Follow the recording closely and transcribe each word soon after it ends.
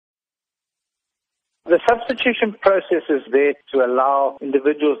The substitution process is there to allow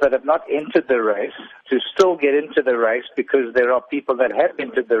individuals that have not entered the race to still get into the race, because there are people that have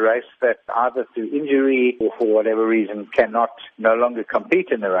entered the race that either through injury or for whatever reason cannot no longer compete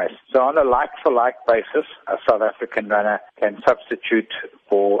in the race. So on a like-for-like basis, a South African runner can substitute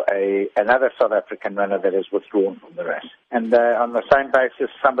for another South African runner that is withdrawn from the race. And on the same basis,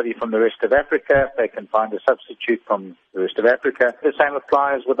 somebody from the rest of Africa, they can find a substitute from the rest of Africa. The same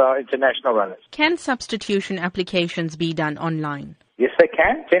applies with our international runners. Can substitution applications be done online? Yes, they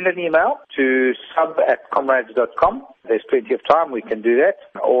can. Send an email to sub@comrades.com. There's plenty of time. We can do that.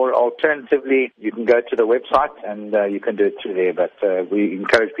 Or alternatively, you can go to the website and you can do it through there. But we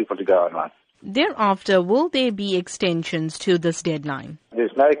encourage people to go online. Thereafter, will there be extensions to this deadline?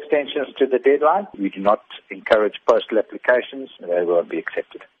 There's no extensions to the deadline. We do not encourage postal applications. They won't be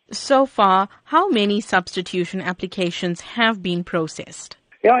accepted. So far, how many substitution applications have been processed?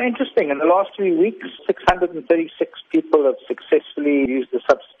 Yeah, interesting. In the last 3 weeks, 636 people have successfully used the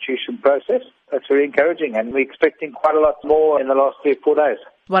substitution process. That's very encouraging, and we're expecting quite a lot more in the last 3 or 4 days.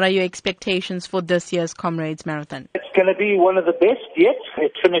 What are your expectations for this year's Comrades Marathon? It's going to be one of the best yet.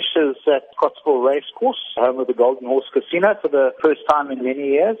 It finishes at Cotswold Racecourse, home of the Golden Horse Casino, for the first time in many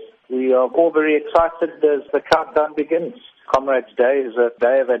years. We are all very excited as the countdown begins. Comrades Day is a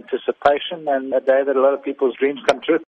day of anticipation and a day that a lot of people's dreams come true.